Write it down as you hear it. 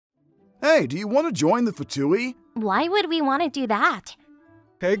Hey, do you want to join the Fatui? Why would we want to do that?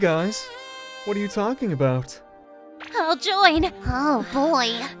 Hey guys, what are you talking about? I'll join. Oh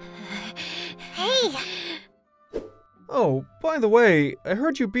boy. Hey! Oh, by the way, I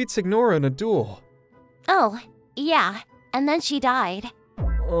heard you beat Signora in a duel. Oh, yeah. And then she died.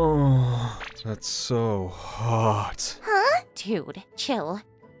 Oh, that's so hot. Huh? Dude, chill.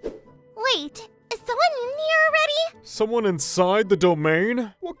 Wait, is someone in here already? Someone inside the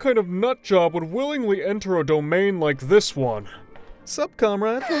domain? What kind of nutjob would willingly enter a domain like this one? Sup,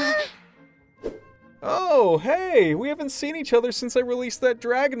 comrade? Oh, hey! We haven't seen each other since I released that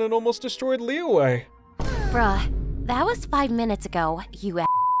dragon and almost destroyed Liyue. Bruh, that was 5 minutes ago, you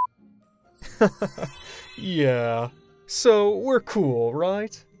Yeah. So, we're cool,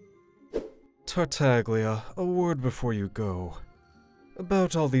 right? Tartaglia, a word before you go.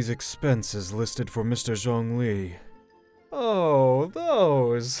 About all these expenses listed for Mr. Zhongli. Oh,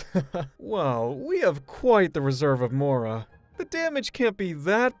 those! Well, we have quite the reserve of Mora. The damage can't be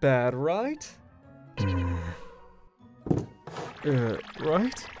that bad, right?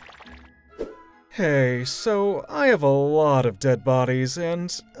 Right? Hey, so I have a lot of dead bodies,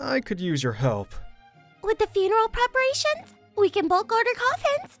 and I could use your help. With the funeral preparations? We can bulk order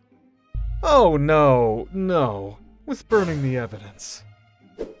coffins. Oh, no. With burning the evidence.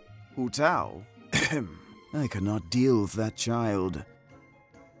 Hu Tao? I cannot deal with that child.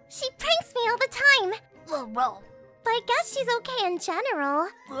 She pranks me all the time. But I guess she's okay in general.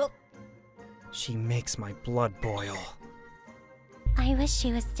 She makes my blood boil. I wish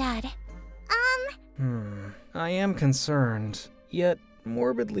she was dead. I am concerned, yet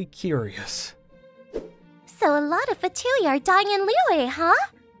morbidly curious. So a lot of Fatui are dying in Liyue, huh?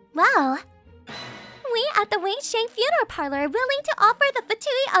 Wow. We at the Wei-Sheng Funeral Parlor are willing to offer the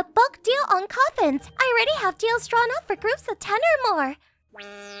Fatui a bulk deal on coffins. I already have deals drawn up for groups of 10 or more.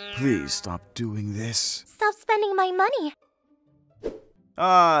 Please stop doing this. Stop spending my money.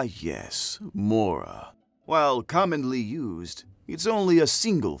 Ah, yes, Mora. While commonly used, it's only a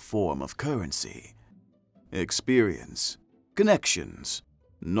single form of currency. Experience, connections,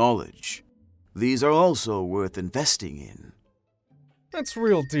 knowledge. These are also worth investing in. That's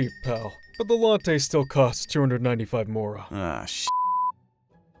real deep, pal. But the latte still costs 295 Mora. Ah,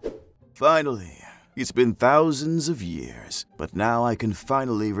 Finally. It's been thousands of years, but now I can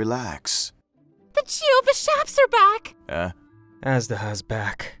finally relax. The Jehovah Shaps are back! Azhdaha's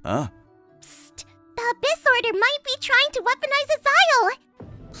back. Huh? Psst. The Abyss Order might be trying to weaponize Azhdaha.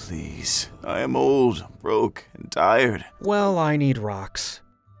 Please. I am old, broke, and tired. Well, I need rocks.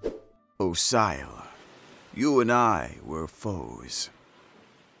 Xiao, you and I were foes.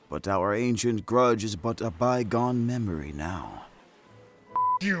 But our ancient grudge is but a bygone memory now.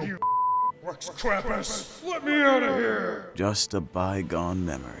 You Rex Krampus! Let me out of here! Just a bygone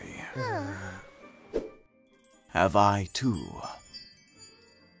memory. Have I, too,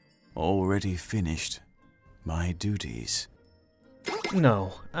 already finished my duties?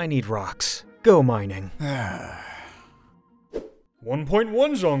 No, I need rocks. Go mining. 1.1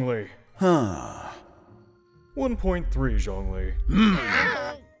 Zhongli. Huh. 1.3 Zhongli.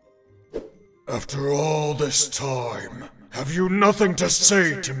 After all this time, have you nothing to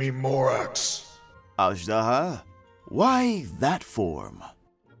say to me, Morax? Azhdaha? Why that form?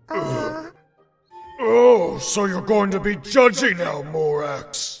 Oh, so you're going to be judgy now,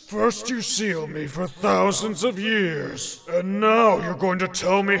 Morax. First you seal me for thousands of years, and now you're going to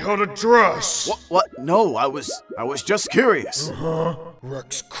tell me how to dress. What? No, I was just curious.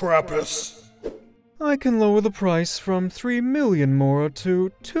 Rex Krampus. I can lower the price from 3 million Mora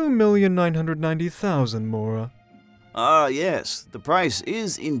to 2,990,000 Mora. Ah, yes, the price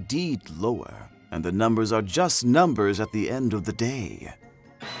is indeed lower, and the numbers are just numbers at the end of the day.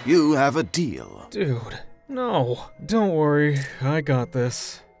 You have a deal. Dude, no. Don't worry, I got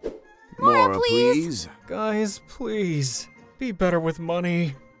this. Mora, please. Guys, please. Be better with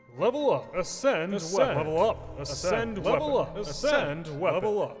money. Level up, ascend, level up, ascend, level up, ascend,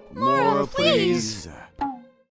 level up. Mora, please.